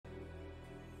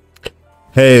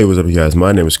Hey, what's up, you guys?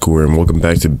 My name is Corey, and welcome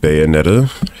back to Bayonetta.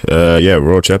 Yeah,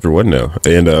 we're on chapter 1 now,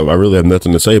 and I really have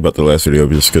nothing to say about the last video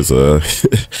just because this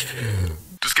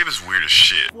game is weird as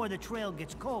shit. Before the trail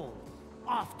gets cold,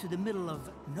 off to the middle of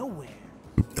nowhere.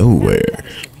 Nowhere.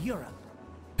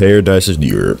 Paradise of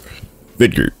Europe.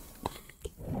 Vidgert.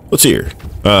 What's here?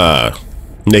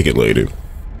 Naked lady.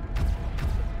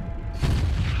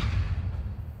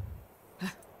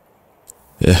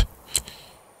 Yeah.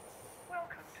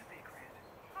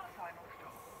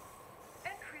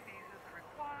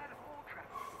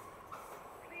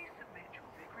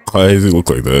 Why does he look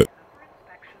like that?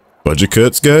 Budget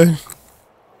cuts guy? Please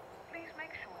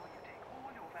make sure you take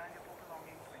all your valuable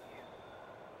belongings with you.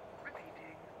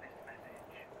 Repeating this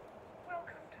message.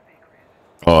 Welcome to the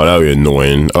grid. Oh, that would be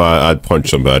annoying. Oh, I'd punch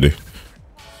somebody.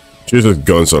 She has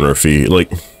guns on her feet.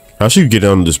 Like, how should you get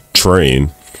on this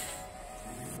train?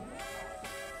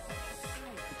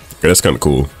 Okay, that's kind of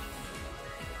cool.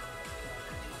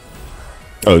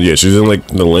 Oh yeah, she's in like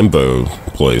the limbo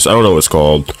place. I don't know what it's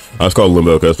called. I was called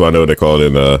limbo because I know what they call it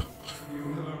in oh,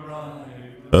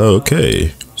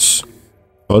 okay.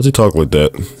 Why does he talk like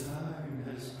that?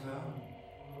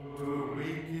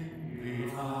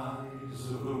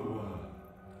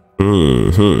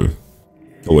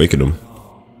 Awaken him.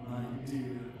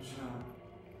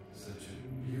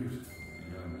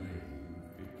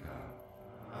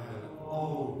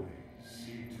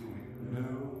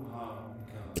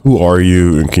 Who are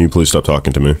you, and can you please stop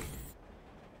talking to me?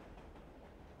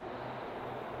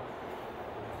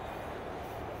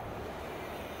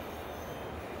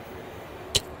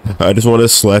 I just want to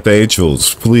slap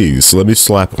angels. Please, let me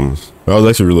slap them. That was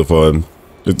actually really fun.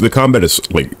 The combat is,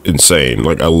 like, insane.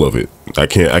 Like, I love it. I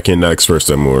cannot express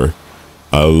that more.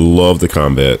 I love the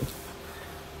combat.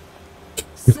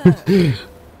 Sir,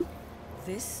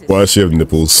 this is Why does she have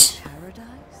nipples?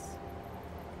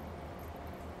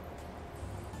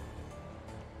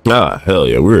 Ah, hell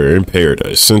yeah, we're in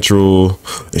Paradise Central,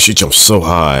 and she jumps so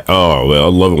high. Oh, man, I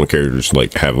love it when characters,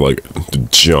 like, have, like, the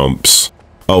jumps.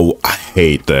 Oh, I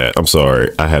hate that. I'm sorry.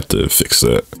 I have to fix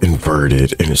that.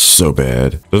 Inverted, and it's so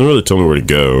bad. Doesn't really tell me where to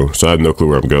go, so I have no clue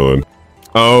where I'm going.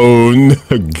 Oh, no.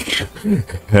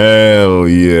 Hell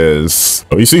yes.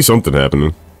 Oh, you see something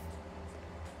happening.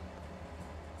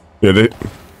 Yeah, they...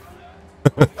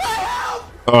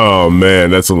 Oh man,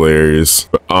 that's hilarious.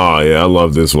 Oh yeah, I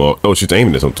love this walk. Oh, she's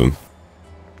aiming at something.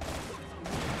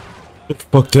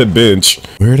 Fuck that bench.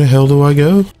 Where the hell do I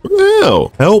go? Where the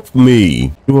hell? Help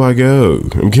me. Where do I go?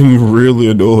 I'm getting really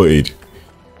annoyed.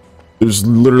 There's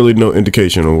literally no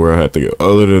indication on where I have to go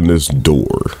other than this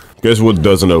door. Guess what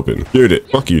doesn't open? Dude, it.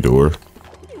 Fuck you, door.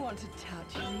 You want to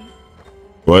touch me?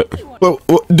 What?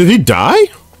 What? Did he die?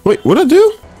 Wait, what'd I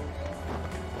do?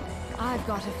 I've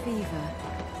got a fever,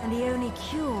 and the only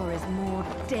cure is more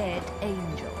dead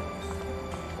angels.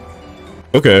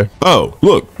 Okay. Oh,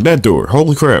 look, that door.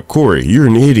 Holy crap, Corey, you're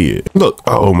an idiot. Look.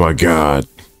 Oh my god.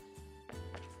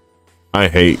 I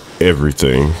hate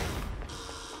everything.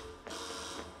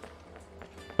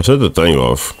 I set the thing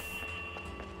off.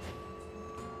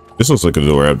 This looks like a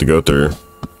door I have to go through.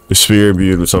 The sphere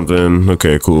imbued with something.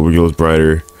 Okay, cool. Reveals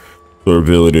brighter. Your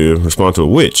ability to respond to a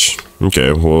witch.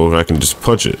 Okay, well, I can just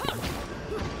punch it.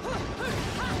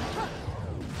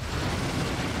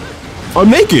 I'm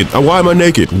naked. Why am I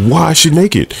naked? Why is she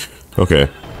naked? Okay.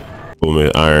 Oh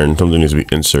man, iron. Something needs to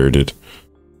be inserted.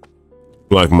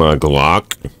 Like my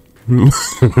Glock.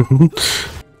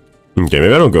 Okay,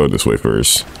 maybe I don't go this way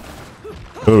first.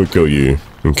 Oh, kill you.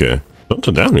 Okay.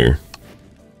 Something down here.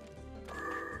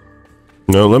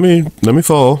 No, let me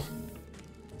fall.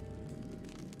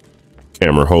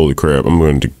 Camera. Holy crap! I'm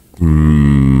going to.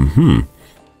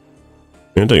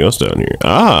 Anything else down here?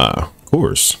 Ah, of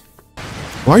course.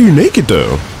 Why are you naked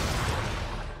though?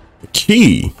 The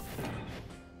key.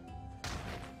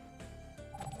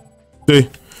 See,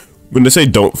 when they say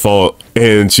don't fall,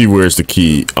 and she wears the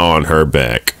key on her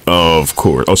back, of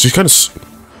course. Oh, she's kind of.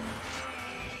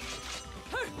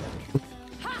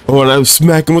 Oh, and I'm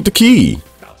smacking with the key.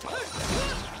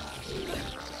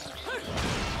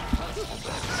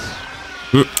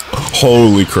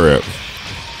 Holy crap.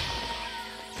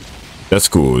 That's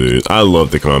cool, dude. I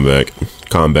love the combat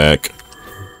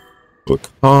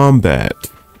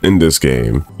in this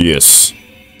game. Yes.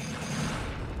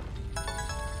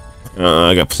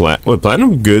 I got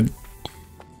platinum good.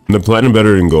 The platinum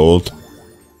better than gold.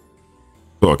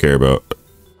 That's all I care about.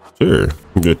 Sure.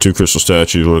 We got 2 crystal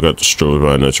statues. What got destroyed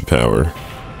by natural power.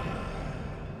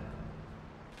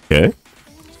 Okay.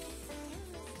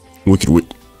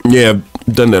 Wicked. Yeah,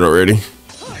 I've done that already.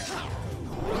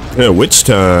 Yeah, witch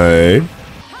time.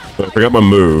 I forgot my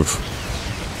move.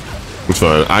 It's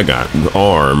fine. I got an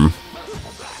arm.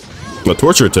 A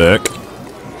torture attack.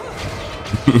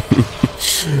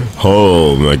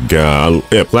 Oh my god.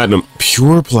 Yeah, platinum.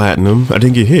 Pure platinum. I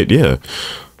didn't get hit. Yeah.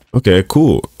 Okay,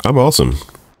 cool. I'm awesome.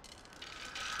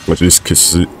 Watch this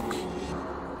cassette.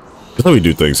 That's how we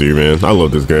do things here, man. I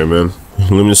love this game, man.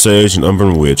 Luminous Sage and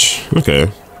Umbran Witch. Okay.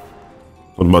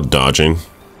 What about dodging?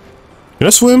 Can I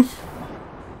swim?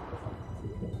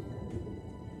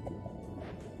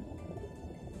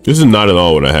 This is not at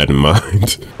all what I had in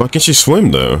mind. Why can't she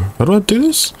swim, though? How do I do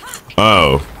this?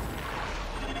 Oh.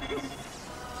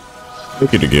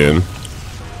 Take it again.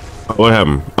 Oh, what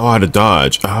happened? Oh, I had to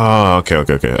dodge. Oh,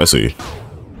 okay. I see.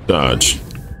 Dodge.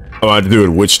 Oh, I had to do it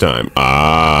which time?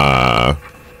 Ah.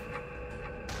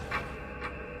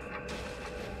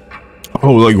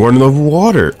 Oh, like running over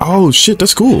water. Oh, shit,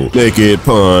 that's cool. Naked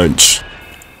punch.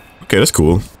 Okay, that's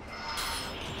cool.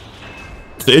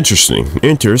 Interesting.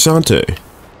 Interessante.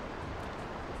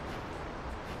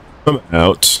 I'm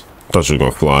out. Thought she was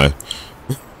gonna fly.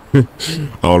 I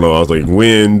don't know. I was like,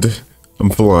 wind.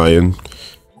 I'm flying.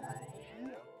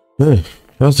 Hey,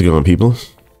 how's it going, people?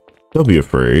 Don't be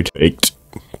afraid. Baked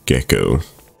gecko.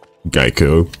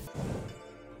 Geico.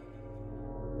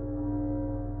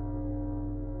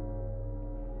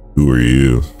 Who are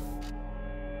you?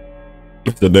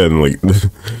 And then, like,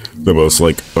 the most,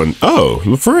 like, oh,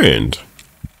 the friend.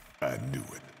 I knew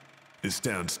it. This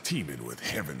town's teeming with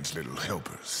heaven's little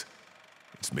helpers.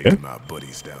 It's making my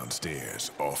buddies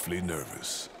downstairs awfully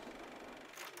nervous.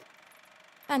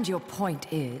 And your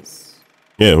point is?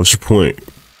 Yeah, what's your point,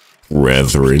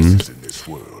 brethren? Places in this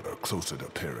world are closer to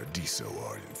Paradiso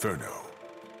or Inferno.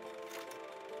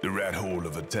 The rat hole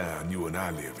of a town you and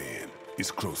I live in is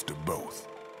close to both.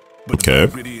 But Okay.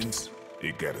 the Meridians,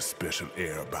 they got a special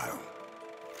air about them.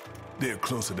 They're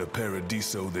closer to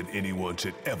Paradiso than anyone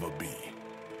should ever be.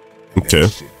 And Okay.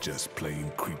 that shit just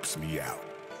plain creeps me out.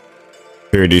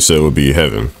 Paradiso would be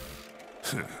heaven.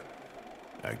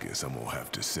 I guess I'm gonna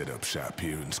have to set up shop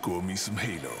here and score me some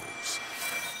halos.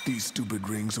 These stupid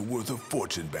rings are worth a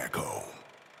fortune back home.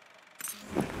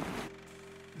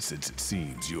 Since it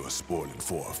seems you're spoiling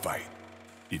for a fight,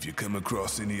 if you come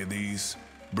across any of these,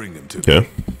 bring them to Okay. me.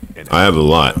 And I have a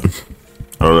lot.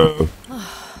 I don't know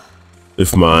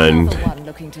if mine. Another one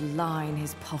looking to line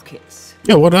his pockets.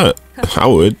 Yeah, why not? I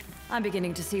would. I'm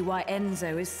beginning to see why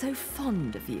Enzo is so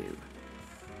fond of you.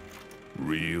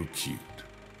 Real cute.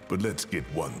 But let's get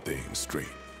one thing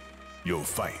straight. Your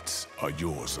fights are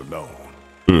yours alone.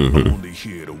 I'm only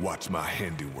here to watch my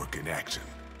handiwork in action.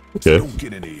 So Okay. don't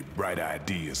get any bright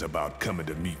ideas about coming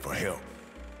to me for help.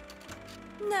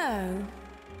 No,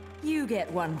 you get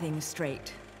one thing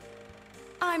straight.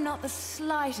 I'm not the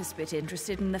slightest bit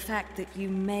interested in the fact that you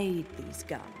made these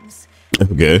guns.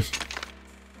 Okay.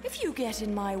 If you get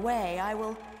in my way, I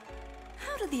will...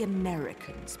 How do the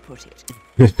Americans put it?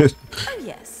 Oh,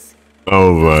 yes.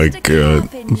 Oh my Stick a god.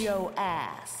 cap in your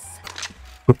ass.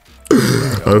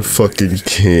 I fucking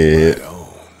can't.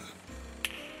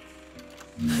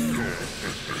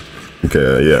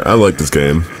 Okay, yeah, I like this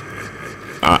game.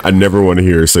 I never want to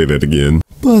hear her say that again.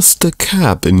 Bust a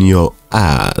cap in your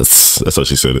ass. That's how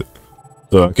she said it.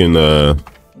 So I can,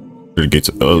 get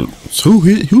to,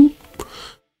 who?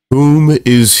 Whom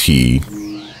is he?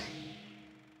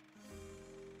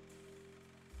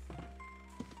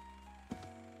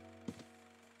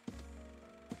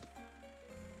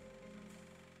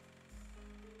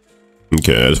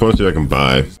 Okay, I just want to see if I can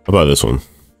buy. How about this one?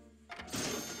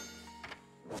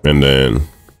 And then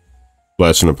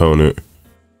flash an opponent.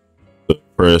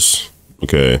 Press.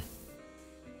 Okay.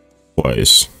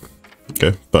 Twice.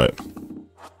 Okay, but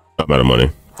I'm out of money.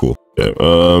 Cool. Okay,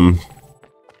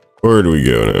 where do we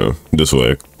go now? This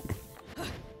way.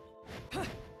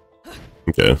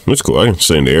 Okay, that's cool. I can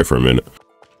stay in the air for a minute.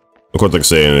 Of course, I can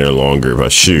stay in there longer if I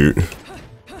shoot.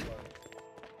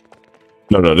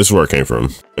 No, this is where I came from.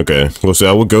 Okay, well, see,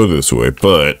 I will go this way,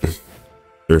 but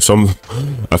there's some.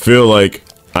 I feel like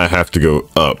I have to go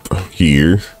up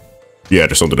here. Yeah,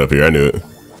 there's something up here. I knew it.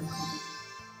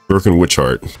 Broken Witch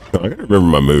Heart. I gotta remember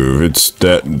my move. It's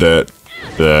that.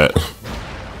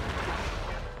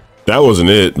 That wasn't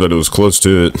it, but it was close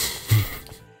to it.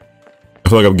 I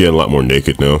feel like I'm getting a lot more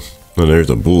naked now. And there's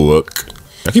a bullock.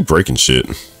 I keep breaking shit.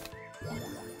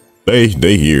 They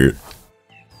hear it.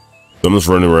 I'm just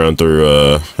running around through,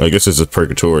 I guess it's a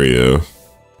Purgatorio.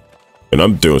 And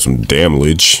I'm doing some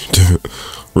damage to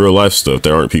real life stuff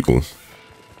that aren't people.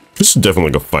 This is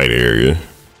definitely like a fight area.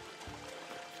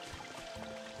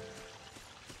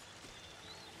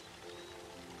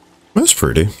 That's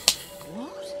pretty.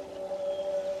 What?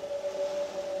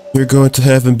 You're going to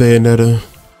heaven, Bayonetta.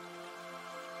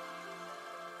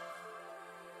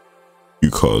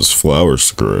 cause flowers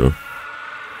to grow.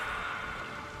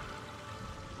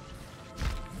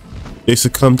 They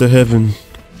said come to heaven.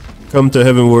 Come to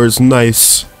heaven where it's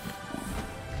nice.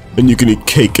 And you can eat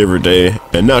cake every day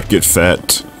and not get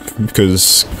fat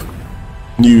because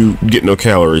you get no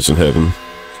calories in heaven.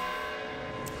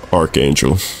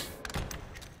 Archangel.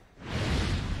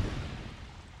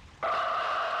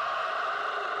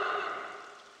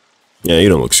 Yeah, you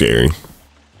don't look scary.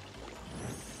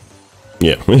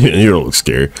 Yeah, you don't look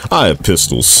scary. I have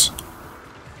pistols.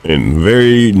 And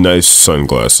very nice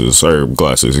sunglasses. Or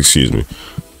glasses, excuse me.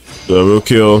 So we'll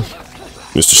kill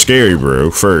Mr. Scary Bro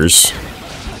first.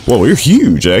 Whoa, you're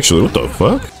huge, actually. What the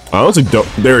fuck? I honestly don't...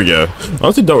 There we go. I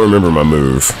honestly don't remember my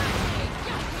move.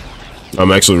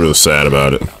 I'm actually really sad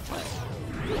about it.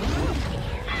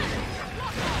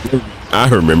 I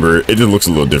remember it. It just looks a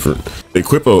little different.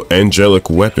 Equip a angelic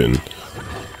weapon.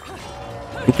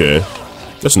 Okay.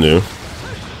 That's new.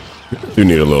 Do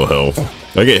need a little help.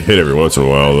 I get hit every once in a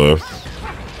while, though.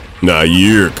 Nah,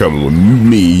 you're coming with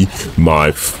me,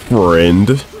 my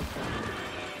friend.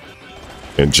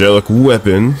 Angelic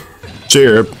weapon.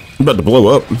 Cherub, I'm about to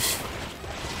blow up.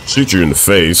 Shoot you in the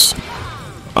face.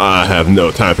 I have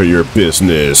no time for your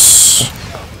business.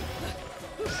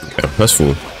 Okay, that's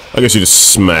cool. I guess you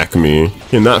just smack me.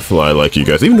 You're not fly like you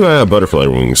guys, even though I have butterfly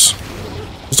wings.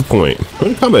 What's the point?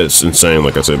 The combat is insane,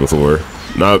 like I said before.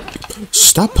 Now,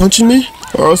 stop punching me,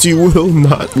 or else you will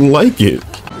not like it.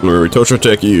 We're torture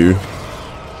attack you.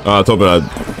 I thought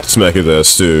I'd smack his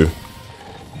ass too.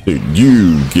 Dude,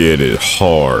 you get it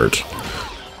hard.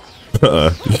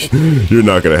 You're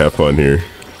not gonna have fun here.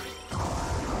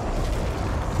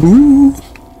 Ooh.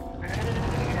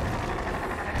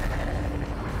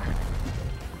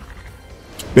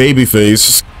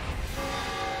 Babyface.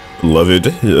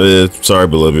 Beloved. Sorry,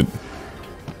 beloved.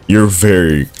 You're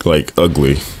very, like,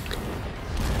 ugly.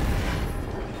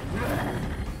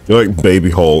 You're like Baby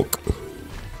Hulk.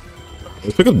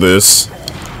 Let's pick up this.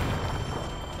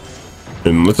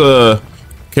 And let's,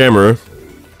 camera.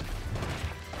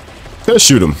 Let's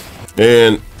shoot him.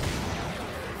 And...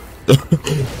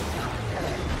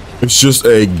 it's just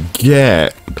a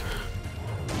gat.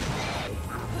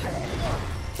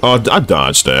 Oh, I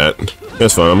dodged that.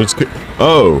 That's fine. I'm just...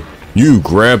 Oh, you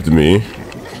grabbed me.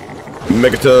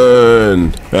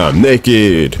 Megaton! I'm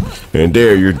naked. And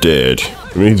there you're dead.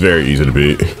 I mean, he's very easy to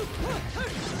beat.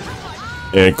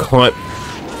 And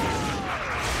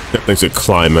that thing's a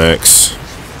climax.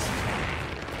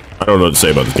 I don't know what to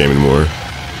say about this game anymore.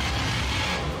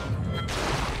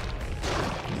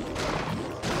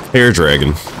 Hair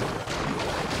Dragon.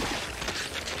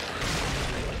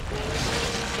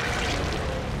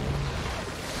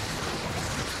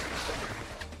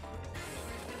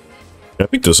 I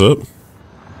picked this up.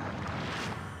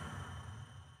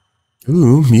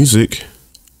 Ooh, music.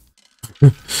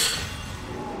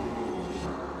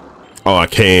 Oh, I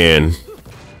can.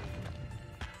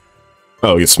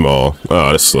 Oh, it gets small.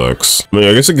 Oh, that sucks. I mean,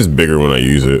 I guess it gets bigger when I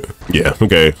use it. Yeah,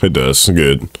 okay, it does.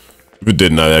 Good. If it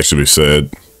did not actually be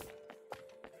said.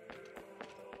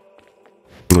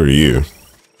 Where are you?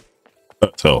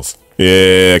 That's health.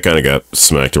 Yeah, I kind of got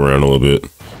smacked around a little bit.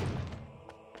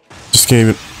 Just can't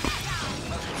even...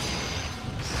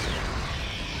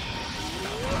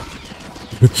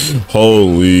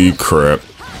 Holy crap.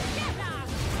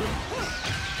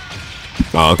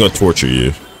 Oh, I'm gonna torture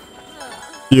you.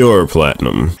 You're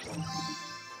platinum.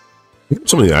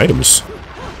 So many items.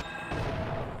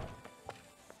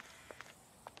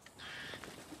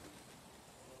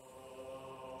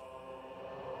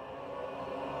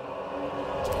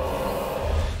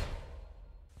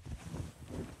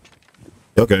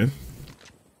 Okay.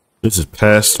 This is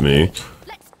past me.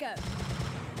 Let's go.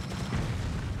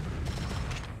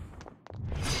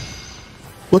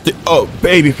 What the? Oh,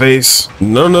 babyface.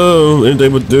 No.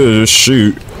 Anything but do is just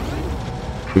shoot.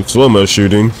 Slow-mo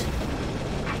shooting.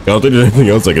 I don't think there's anything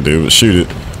else I can do but shoot it.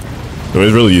 I mean,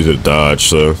 it's really easy to dodge,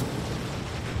 so.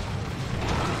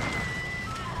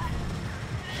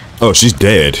 Oh, she's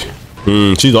dead.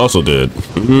 She's also dead.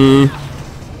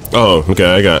 Oh, okay,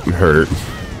 I got hurt.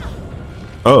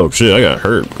 Oh, shit, I got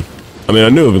hurt. I mean, I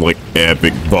knew it was like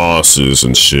epic bosses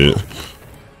and shit.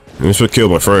 I just would kill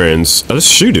my friends. I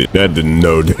just shoot it. That did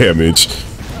no damage.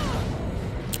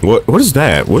 What is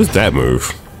that? What is that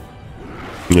move?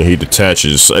 Yeah, he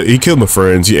detaches. He killed my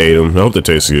friends. He ate them. I hope that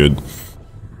tastes good.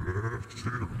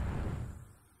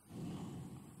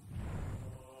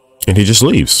 And he just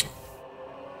leaves.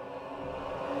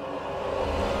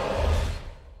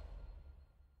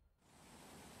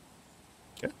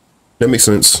 Okay. That makes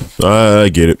sense. I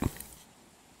get it.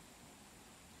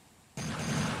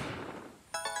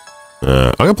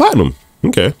 I got platinum.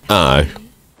 Okay.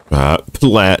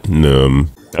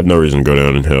 Platinum. I have no reason to go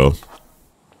down in hell.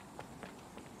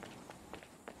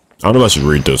 I don't know if I should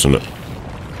read this or not.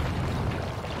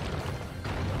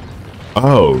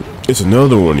 Oh, it's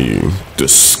another one of you.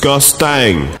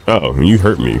 Disgusting. Oh, you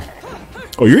hurt me.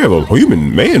 Oh, you have a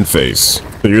human man face.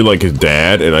 So you're like his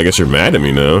dad, and I guess you're mad at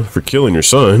me now for killing your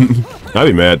son. I'd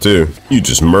be mad too. You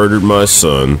just murdered my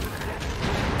son.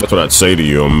 That's what I'd say to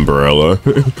you, Umbrella.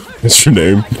 That's your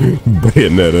name?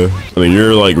 Bayonetta. I mean,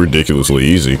 you're like ridiculously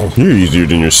easy. You're easier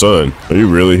than your son. Are you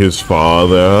really his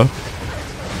father?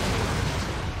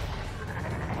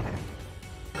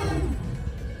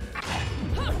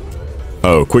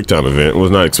 Oh, quick time event.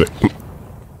 Was not expecting.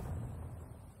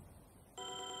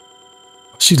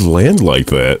 She land like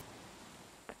that.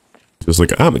 Just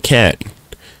like, I'm a cat.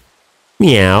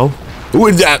 Meow. Who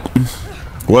is that?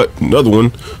 What? Another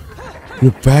one?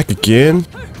 You're back again?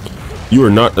 You are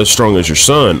not as strong as your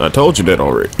son. I told you that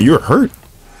already. You're hurt.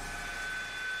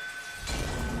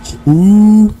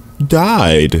 Who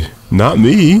died? Not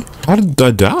me. How did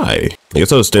I die? I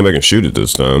guess I'll stand back and shoot it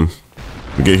this time.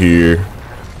 We get here.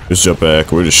 Just jump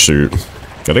back. We'll just shoot. I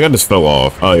think I just fell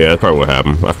off. Oh yeah, that's probably what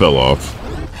happened. I fell off.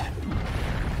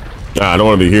 I don't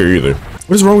want to be here either.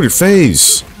 What is wrong with your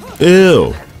face?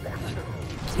 Ew.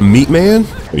 Meat man?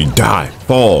 You die.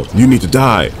 Fall. You need to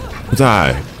die.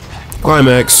 Die.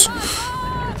 Climax.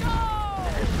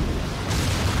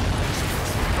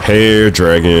 Hair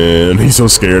dragon. He's so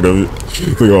scared of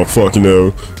it. Like, oh fuck, you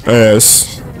know.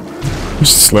 Ass.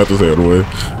 Just slapped his head away.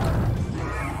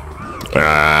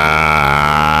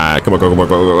 Ah, come on, come on, come on,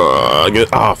 come on.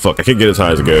 Oh fuck, I can't get as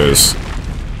high as it goes.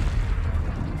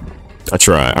 I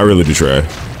try. I really do try.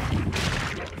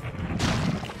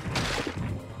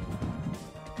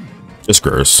 It's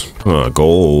gross. Oh,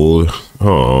 gold.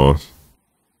 Oh.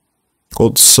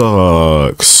 Gold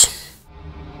sucks.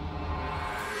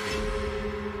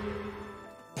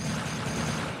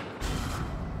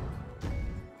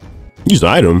 Use the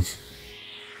item.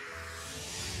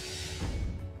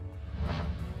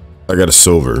 I got a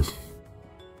silver.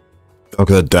 Oh,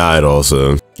 cause I died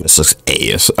also. That sucks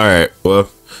ass. Alright, well.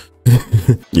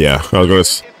 Yeah,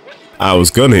 I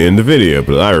was gonna end the video,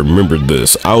 but I remembered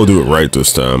this. I will do it right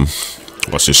this time.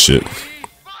 Watch this shit.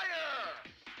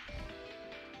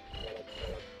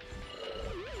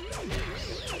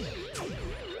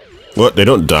 What? They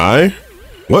don't die?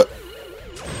 What?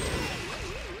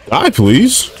 Die,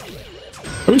 please.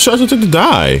 How many shots does it take to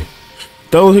die?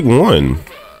 That only take one.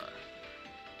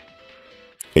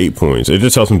 8 points. It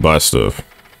just helps me buy stuff.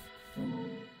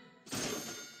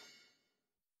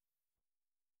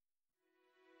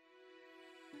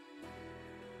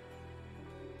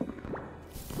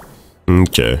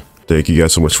 Okay. Thank you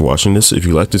guys so much for watching this. If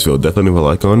you like this video, definitely leave a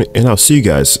like on it, and I'll see you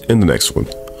guys in the next one.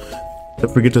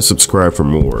 Don't forget to subscribe for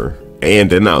more, and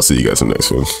then I'll see you guys in the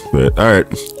next one. But alright,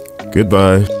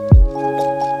 goodbye.